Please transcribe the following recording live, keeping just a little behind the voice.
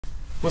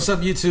What's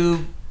up,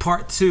 YouTube?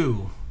 Part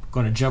 2.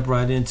 Going to jump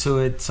right into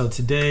it. So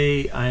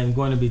today I am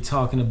going to be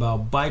talking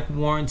about bike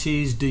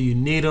warranties. Do you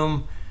need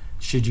them?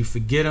 Should you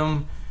forget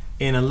them?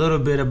 And a little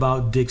bit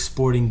about Dick's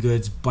Sporting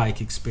Goods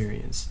bike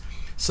experience.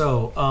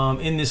 So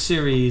in this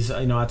series,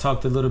 I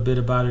talked a little bit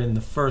about it in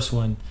the first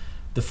one.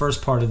 The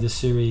first part of this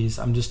series,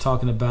 I'm just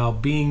talking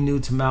about being new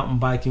to mountain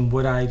biking,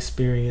 what I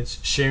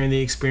experienced, sharing the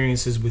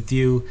experiences with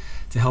you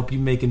to help you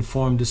make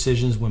informed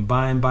decisions when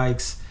buying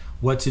bikes,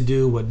 what to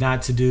do, what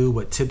not to do,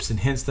 what tips and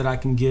hints that I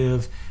can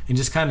give, and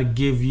just kind of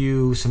give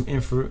you some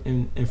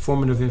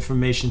informative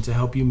information to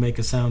help you make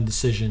a sound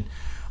decision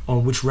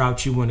on which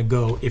route you want to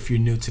go if you're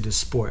new to the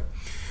sport.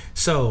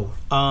 So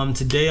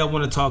today I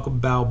want to talk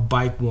about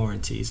bike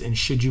warranties and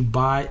should you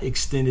buy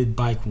extended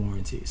bike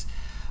warranties.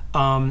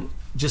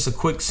 Just a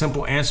quick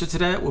simple answer to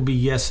that will be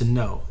yes and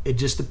no. It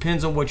just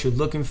depends on what you're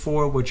looking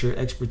for, what your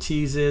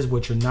expertise is,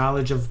 what your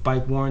knowledge of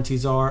bike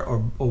warranties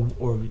are,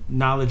 or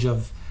knowledge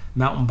of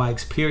mountain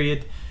bikes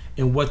period,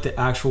 and what the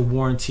actual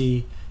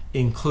warranty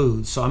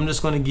includes. So I'm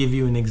just going to give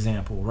you an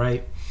example,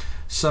 right?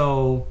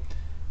 So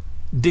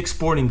Dick's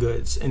Sporting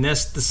Goods, and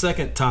that's the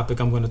second topic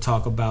I'm going to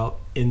talk about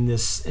in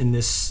this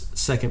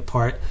second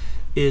part,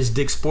 is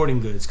Dick's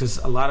Sporting Goods, because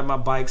a lot of my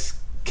bikes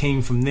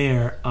came from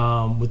there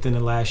within the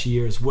last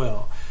year as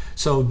well.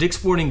 So Dick's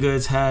Sporting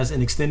Goods has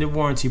an extended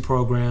warranty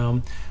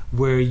program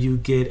where you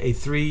get a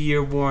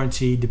 3-year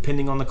warranty.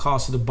 Depending on the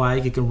cost of the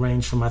bike, it can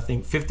range from I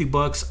think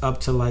 $50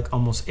 up to like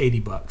almost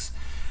 $80.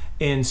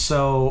 And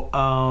so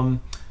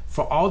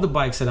for all the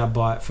bikes that I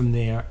bought from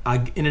there,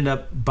 I ended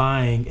up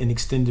buying an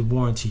extended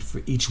warranty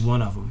for each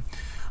one of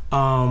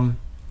them.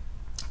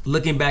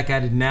 Looking back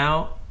at it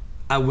now,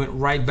 I went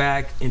right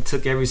back and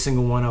took every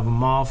single one of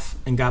them off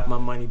and got my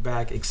money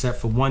back, except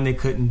for one they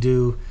couldn't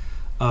do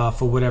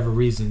for whatever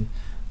reason.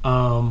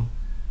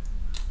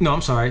 No,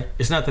 I'm sorry.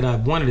 It's not that I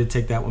wanted to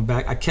take that one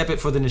back. I kept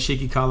it for the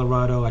Nishiki,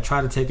 Colorado. I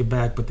tried to take it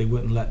back, but they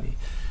wouldn't let me.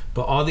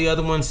 But all the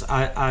other ones,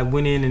 I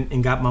went in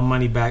and got my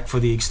money back for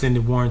the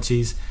extended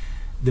warranties.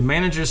 The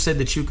manager said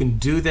that you can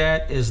do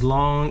that as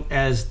long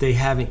as they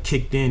haven't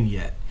kicked in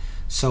yet.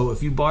 So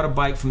if you bought a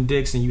bike from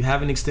Dick's and you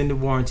have an extended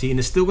warranty, and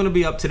it's still going to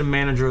be up to the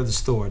manager of the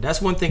store.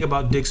 That's one thing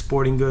about Dick's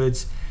Sporting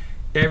Goods.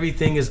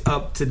 Everything is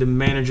up to the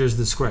manager's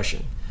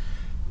discretion.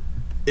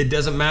 It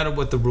doesn't matter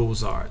what the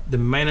rules are. The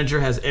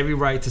manager has every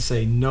right to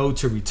say no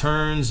to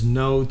returns,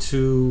 no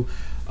to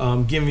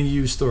giving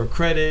you store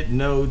credit,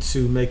 no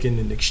to making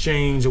an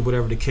exchange or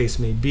whatever the case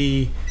may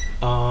be.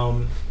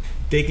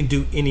 They can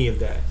do any of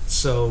that.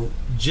 So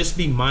just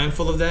be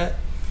mindful of that.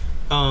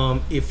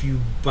 If you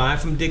buy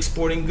from Dick's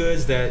Sporting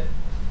Goods, that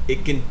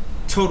it can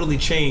totally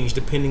change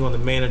depending on the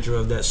manager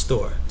of that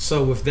store.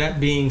 So with that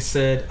being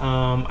said,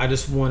 I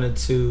just wanted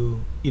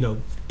to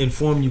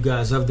inform you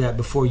guys of that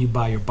before you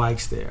buy your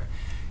bikes there.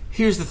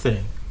 Here's the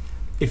thing.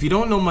 If you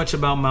don't know much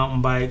about mountain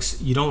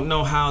bikes, you don't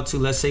know how to,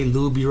 let's say,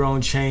 lube your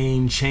own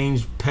chain,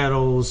 change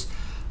pedals,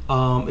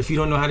 if you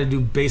don't know how to do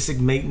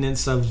basic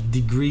maintenance of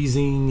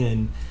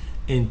degreasing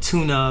and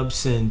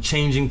tune-ups and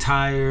changing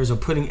tires or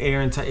putting air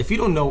in tires, if you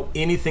don't know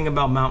anything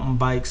about mountain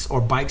bikes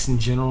or bikes in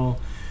general,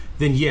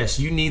 then yes,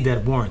 you need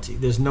that warranty.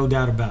 There's no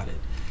doubt about it.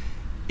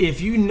 If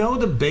you know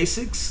the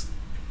basics,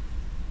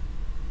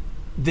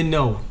 then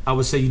no, I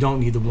would say you don't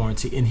need the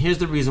warranty. And here's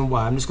the reason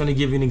why. I'm just going to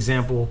give you an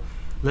example.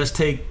 Let's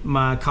take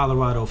my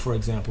Colorado, for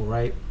example,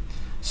 right?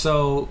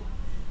 So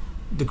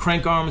the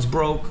crank arms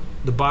broke,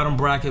 the bottom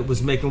bracket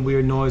was making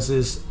weird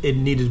noises, it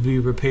needed to be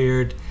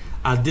repaired.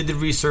 I did the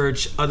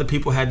research, other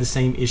people had the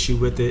same issue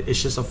with it.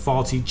 It's just a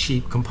faulty,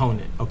 cheap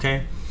component,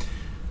 okay?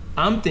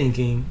 I'm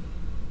thinking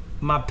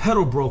my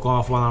pedal broke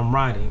off while I'm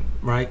riding,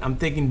 right? I'm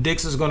thinking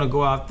Dick's is gonna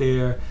go out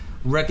there,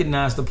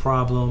 recognize the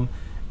problem,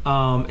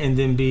 and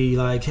then be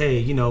like,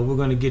 hey, we're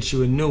gonna get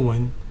you a new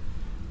one.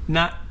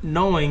 Not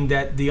knowing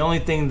that the only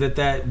thing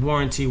that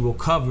warranty will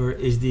cover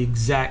is the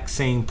exact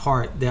same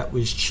part that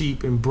was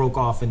cheap and broke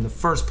off in the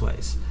first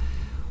place.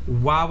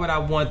 Why would I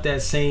want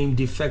that same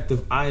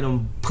defective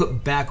item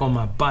put back on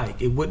my bike?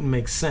 It wouldn't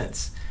make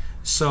sense.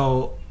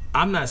 So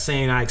I'm not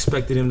saying I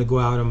expected him to go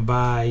out and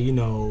buy,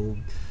 a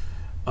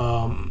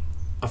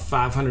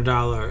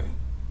 $500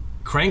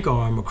 crank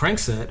arm or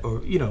crankset,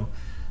 or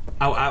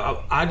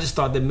I just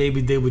thought that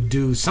maybe they would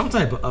do some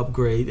type of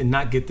upgrade and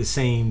not get the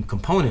same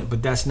component,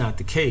 but that's not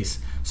the case.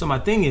 So my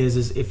thing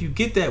is if you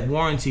get that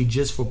warranty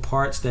just for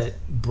parts that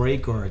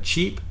break or are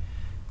cheap,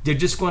 they're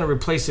just going to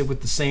replace it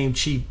with the same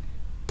cheap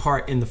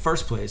part in the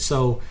first place.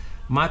 So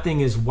my thing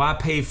is, why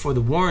pay for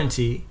the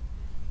warranty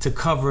to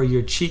cover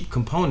your cheap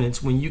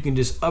components when you can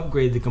just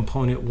upgrade the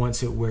component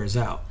once it wears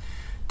out?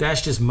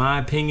 That's just my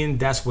opinion.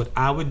 That's what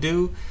I would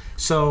do.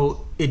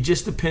 So it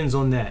just depends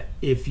on that.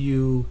 If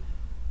you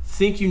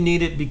think you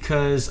need it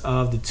because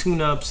of the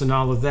tune-ups and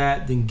all of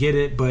that, then get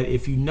it. But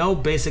if you know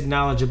basic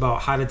knowledge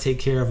about how to take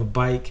care of a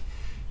bike,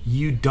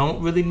 you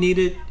don't really need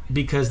it,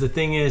 because the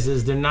thing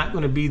is they're not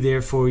going to be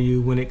there for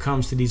you when it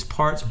comes to these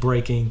parts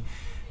breaking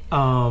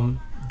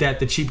that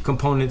the cheap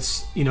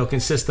components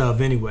consist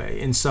of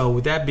anyway. And so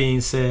with that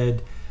being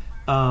said,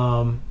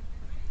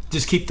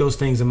 just keep those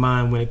things in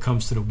mind when it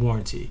comes to the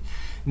warranty.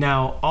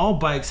 Now, all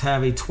bikes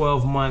have a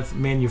 12-month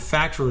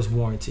manufacturer's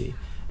warranty,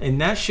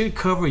 and that should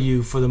cover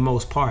you for the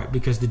most part,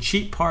 because the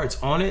cheap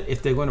parts on it,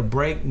 if they're going to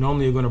break,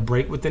 normally are going to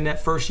break within that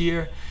first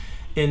year.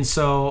 And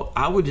so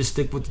I would just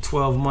stick with the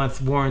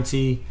 12-month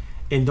warranty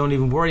and don't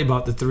even worry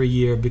about the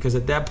 3-year, because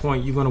at that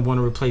point you're going to want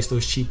to replace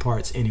those cheap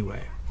parts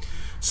anyway.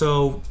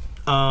 So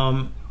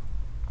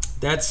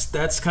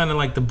that's kind of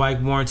like the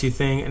bike warranty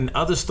thing. And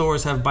other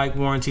stores have bike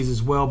warranties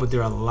as well, but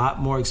they're a lot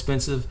more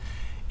expensive.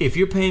 If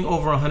you're paying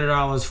over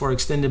 $100 for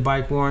extended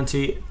bike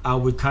warranty, I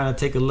would kind of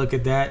take a look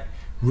at that.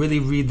 Really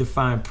read the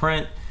fine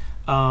print.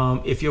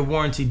 If your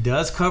warranty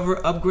does cover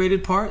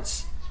upgraded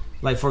parts,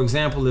 like for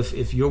example,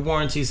 if your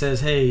warranty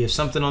says, hey, if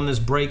something on this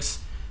breaks,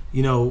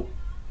 we'll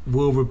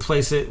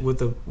replace it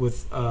with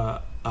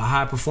a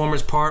high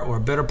performance part or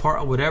a better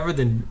part or whatever,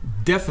 then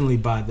definitely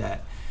buy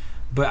that.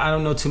 But I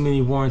don't know too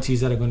many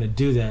warranties that are going to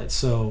do that.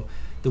 So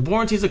the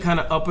warranties are kind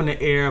of up in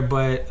the air,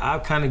 but I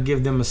kind of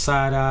give them a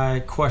side eye,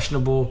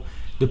 questionable,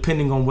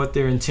 depending on what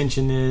their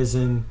intention is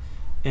and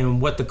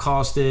what the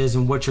cost is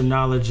and what your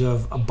knowledge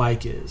of a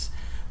bike is.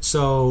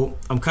 So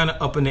I'm kind of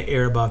up in the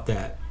air about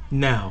that.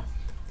 Now,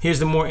 here's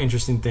the more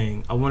interesting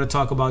thing. I want to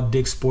talk about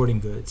Dick's Sporting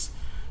Goods,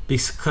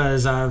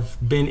 because I've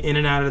been in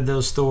and out of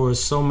those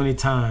stores so many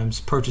times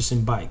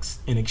purchasing bikes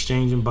and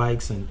exchanging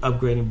bikes and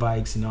upgrading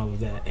bikes and all of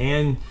that,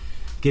 and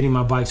getting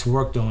my bikes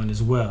worked on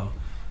as well.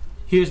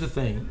 Here's the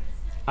thing.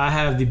 I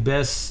have the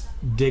best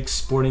Dick's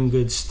Sporting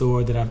Goods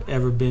store that I've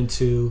ever been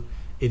to.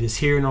 It is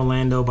here in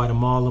Orlando by the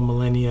Mall of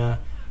Millennia.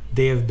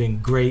 They have been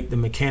great. The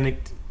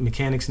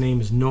mechanic's name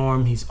is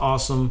Norm. He's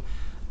awesome.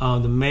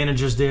 The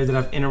managers there that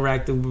I've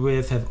interacted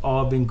with have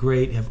all been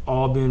great, have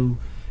all been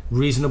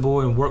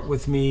reasonable and worked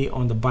with me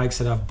on the bikes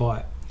that I've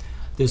bought.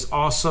 There's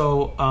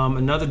also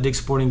another Dick's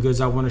Sporting Goods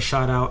I want to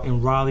shout out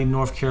in Raleigh,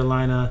 North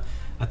Carolina.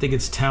 I think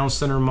it's Town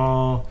Center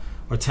Mall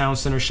or Town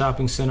Center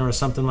Shopping Center or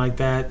something like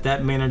that.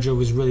 That manager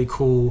was really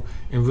cool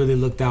and really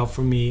looked out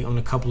for me on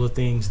a couple of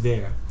things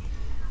there.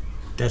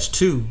 That's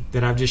 2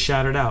 that I've just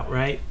shouted out,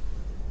 right?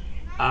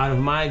 Out of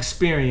my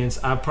experience,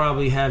 I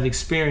probably have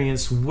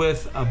experience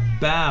with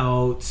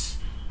about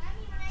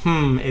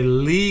at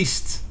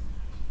least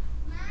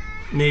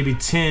maybe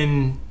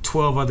 10,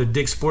 12 other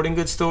Dick's Sporting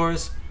Goods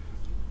stores.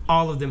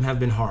 All of them have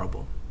been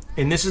horrible.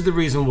 And this is the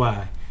reason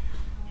why.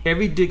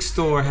 Every Dick's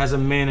store has a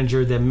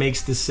manager that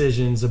makes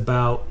decisions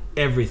about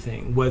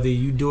everything, whether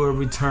you do a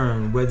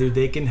return, whether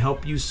they can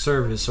help you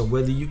service, or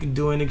whether you can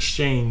do an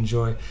exchange,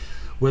 or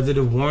whether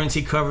the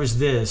warranty covers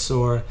this,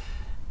 or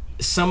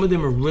some of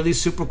them are really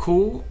super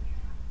cool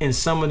and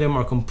some of them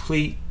are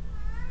complete.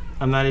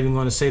 I'm not even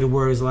going to say the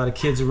words, a lot of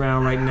kids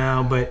around right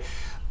now, but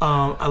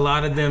a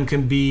lot of them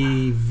can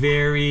be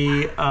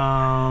very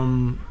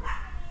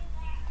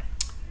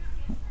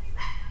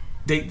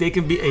they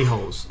can be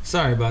a-holes.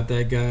 Sorry about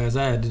that, guys.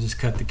 I had to just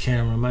cut the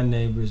camera. My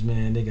neighbors,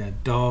 man, they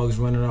got dogs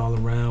running all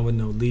around with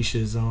no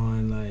leashes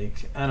on.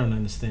 Like, I don't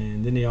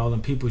understand. Then they all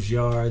in people's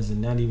yards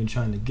and not even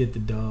trying to get the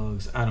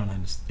dogs. I don't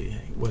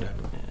understand.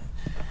 Whatever, man.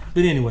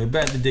 But anyway,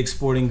 back to Dick's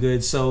Sporting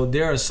Goods. So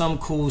there are some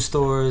cool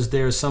stores.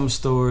 There are some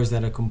stores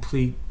that are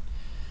complete.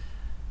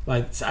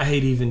 Like, I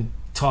hate even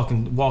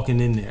walking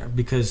in there,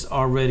 because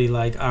already,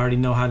 like, I already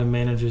know how the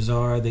managers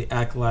are. They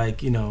act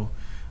like,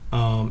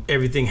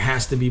 everything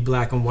has to be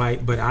black and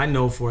white. But I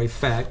know for a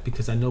fact,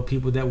 because I know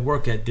people that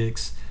work at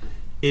Dick's,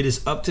 it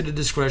is up to the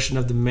discretion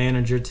of the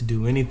manager to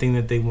do anything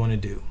that they want to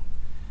do.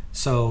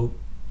 So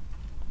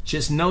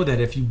just know that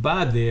if you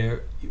buy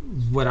there,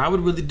 what I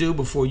would really do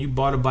before you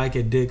bought a bike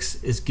at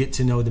Dick's is get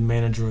to know the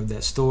manager of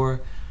that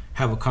store,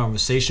 have a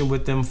conversation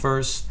with them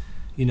first,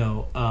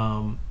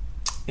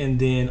 and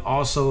then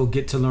also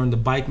get to learn the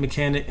bike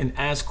mechanic and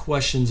ask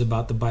questions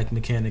about the bike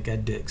mechanic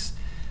at Dick's.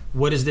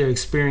 What is their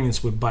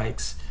experience with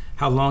bikes?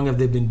 How long have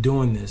they been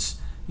doing this?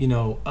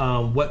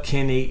 What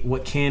can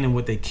and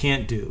what they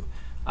can't do.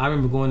 I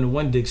remember going to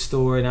one Dick's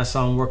store and I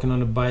saw him working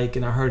on a bike,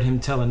 and I heard him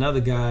tell another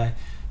guy,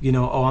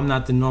 oh, I'm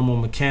not the normal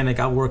mechanic.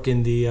 I work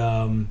in the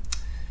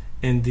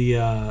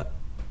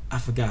I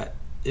forgot.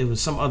 It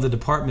was some other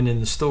department in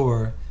the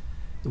store.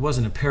 It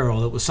wasn't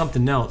apparel. It was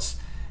something else.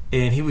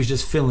 And he was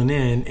just filling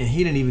in, and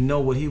he didn't even know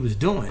what he was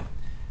doing.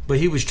 But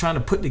he was trying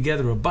to put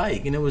together a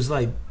bike, and it was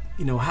like,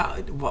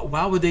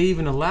 why would they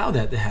even allow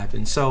that to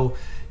happen? So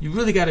you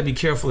really got to be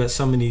careful at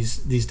some of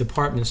these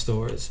department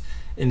stores.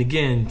 And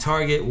again,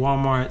 Target,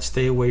 Walmart,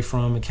 stay away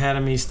from.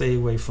 Academy, stay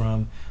away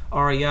from.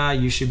 REI,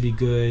 you should be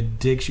good.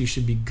 Dick's, you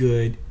should be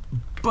good.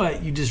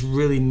 But you just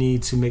really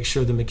need to make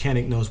sure the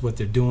mechanic knows what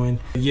they're doing.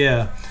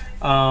 Yeah.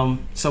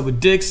 So with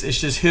Dick's, it's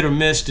just hit or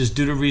miss. Just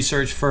do the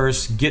research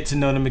first. Get to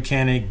know the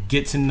mechanic.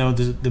 Get to know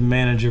the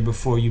manager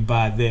before you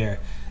buy there.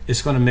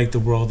 It's going to make the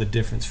world a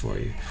difference for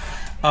you.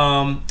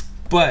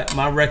 But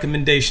my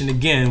recommendation,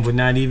 again,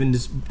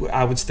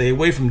 I would stay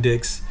away from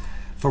Dick's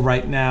for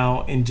right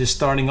now, and just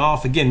starting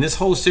off. Again, this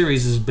whole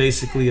series is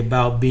basically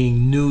about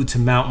being new to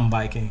mountain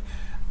biking.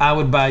 I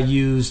would buy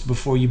used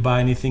before you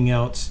buy anything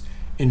else.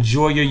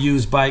 Enjoy your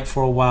used bike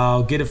for a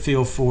while, get a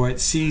feel for it,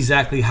 see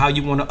exactly how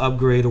you want to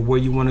upgrade or where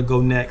you want to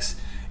go next,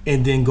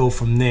 and then go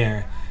from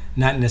there.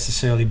 not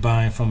necessarily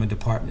buying from a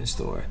department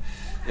store.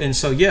 And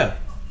so, yeah,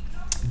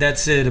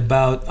 that's it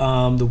about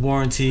the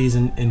warranties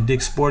and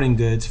Dick's Sporting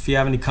Goods. If you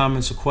have any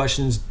comments or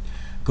questions,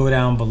 go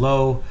down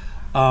below.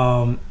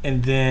 And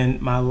then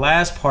my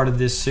last part of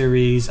this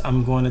series,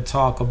 I'm going to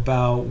talk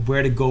about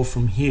where to go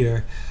from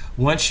here.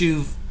 Once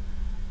you've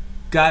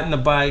gotten a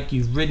bike,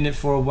 you've ridden it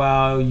for a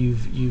while,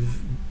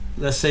 you've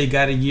let's say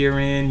got a year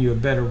in, you're a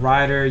better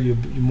rider, you're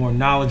more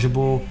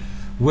knowledgeable,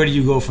 where do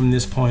you go from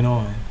this point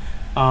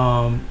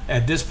on?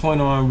 At this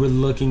point on, we're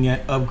looking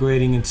at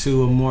upgrading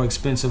into a more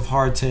expensive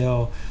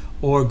hardtail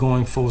or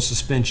going full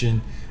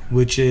suspension,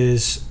 which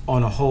is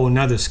on a whole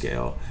nother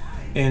scale.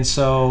 And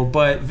so,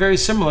 but very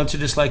similar to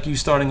just like you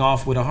starting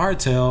off with a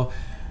hardtail,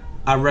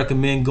 I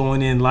recommend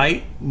going in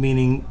light,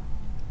 meaning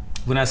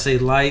when I say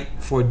light,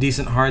 for a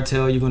decent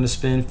hardtail, you're going to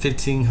spend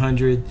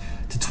 $1,500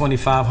 to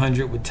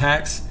 $2,500 with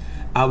tax.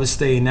 I would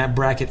stay in that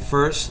bracket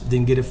first,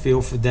 then get a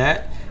feel for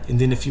that, and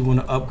then if you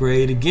want to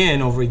upgrade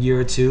again over a year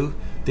or two,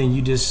 then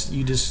you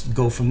just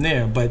go from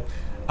there. But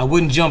I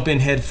wouldn't jump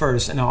in head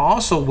first, and I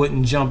also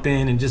wouldn't jump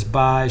in and just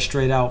buy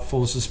straight out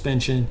full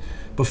suspension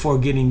before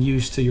getting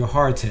used to your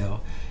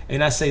hardtail.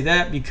 And I say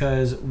that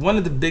because one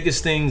of the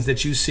biggest things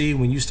that you see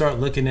when you start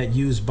looking at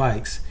used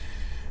bikes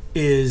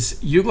is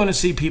you're going to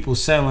see people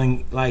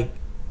selling like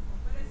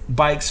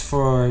bikes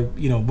for,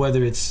 you know,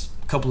 whether it's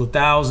couple of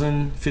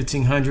thousand,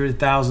 $1,500,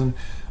 $1,000,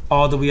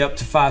 all the way up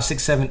to $5,000,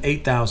 $6,000,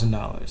 $7,000,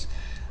 $8,000.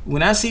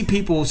 When I see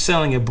people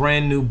selling a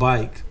brand new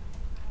bike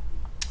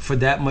for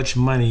that much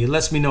money, it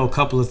lets me know a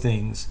couple of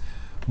things.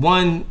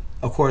 One,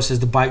 of course,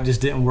 is the bike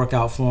just didn't work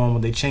out for them, or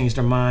they changed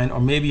their mind,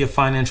 or maybe a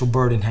financial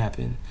burden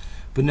happened.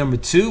 But number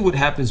two, what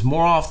happens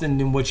more often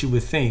than what you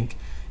would think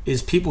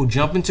is people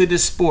jump into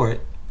this sport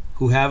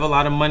who have a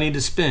lot of money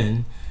to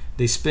spend.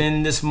 They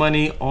spend this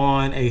money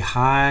on a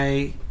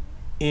high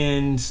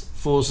end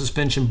full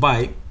suspension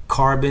bike,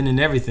 carbon and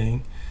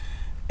everything,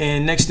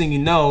 and next thing you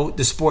know,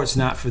 the sport's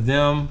not for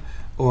them,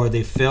 or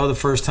they failed the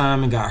first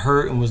time and got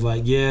hurt and was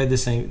like, yeah,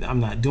 this ain't,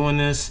 I'm not doing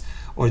this,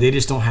 or they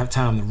just don't have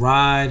time to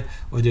ride,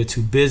 or they're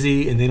too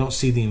busy and they don't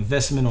see the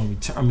investment on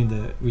return,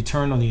 the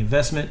return on the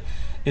investment,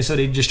 and so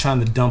they're just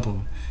trying to dump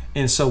them.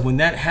 And so when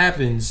that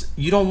happens,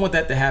 you don't want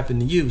that to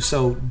happen to you.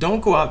 So don't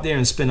go out there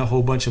and spend a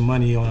whole bunch of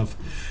money on a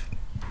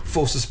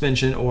full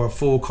suspension or a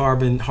full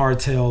carbon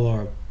hardtail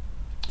or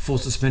full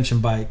suspension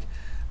bike.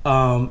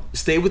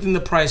 Stay within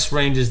the price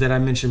ranges that I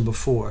mentioned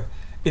before,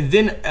 and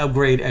then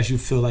upgrade as you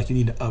feel like you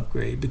need to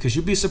upgrade, because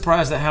you'll be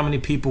surprised at how many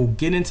people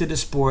get into the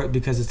sport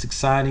because it's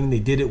exciting, they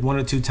did it one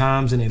or two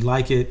times and they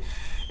like it,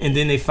 and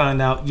then they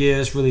find out, yeah,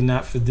 it's really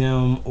not for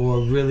them, or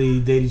really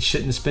they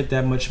shouldn't have spent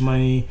that much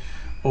money,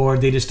 or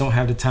they just don't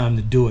have the time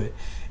to do it.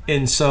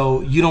 And so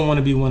you don't want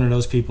to be one of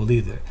those people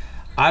either.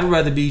 I'd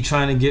rather be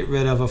trying to get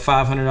rid of a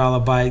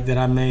 $500 bike that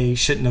I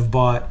shouldn't have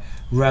bought,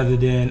 rather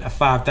than a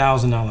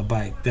 $5,000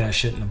 bike that I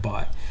shouldn't have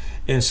bought.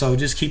 And so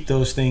just keep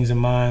those things in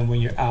mind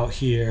when you're out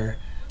here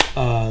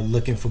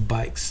looking for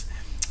bikes.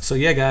 So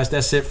yeah, guys,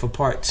 that's it for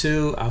part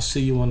 2. I'll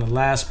see you on the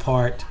last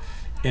part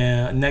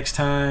next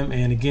time.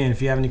 And again,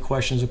 if you have any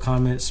questions or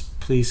comments,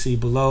 please see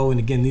below. And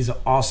again, these are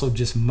also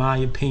just my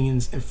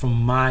opinions and from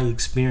my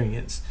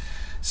experience.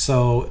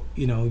 So,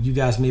 you know, you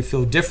guys may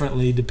feel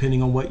differently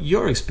depending on what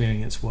your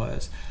experience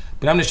was.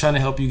 But I'm just trying to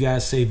help you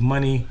guys save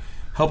money,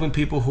 helping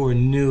people who are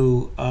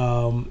new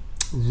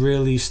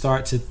really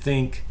start to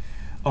think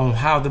on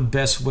how the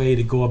best way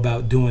to go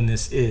about doing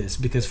this is.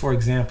 Because, for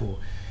example,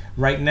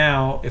 right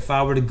now, if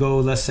I were to go,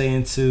 let's say,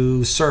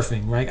 into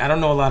surfing, right? I don't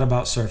know a lot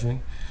about surfing.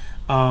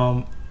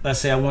 Let's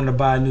say I wanted to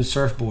buy a new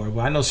surfboard.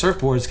 Well, I know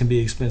surfboards can be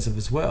expensive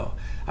as well.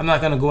 I'm not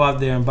going to go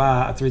out there and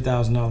buy a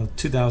 $3,000,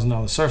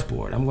 $2,000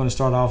 surfboard. I'm going to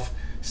start off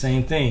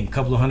same thing, a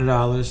couple of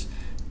 $100s,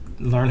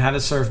 learn how to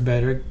surf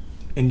better,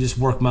 and just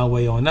work my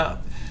way on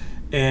up.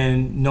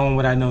 And knowing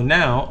what I know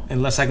now,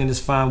 unless I can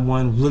just find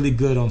one really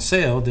good on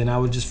sale, then I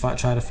would just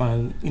try to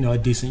find, you know, a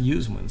decent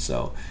used one.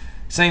 So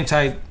same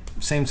type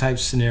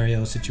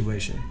scenario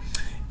situation.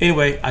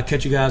 Anyway, I'll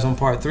catch you guys on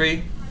part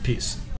 3. Peace.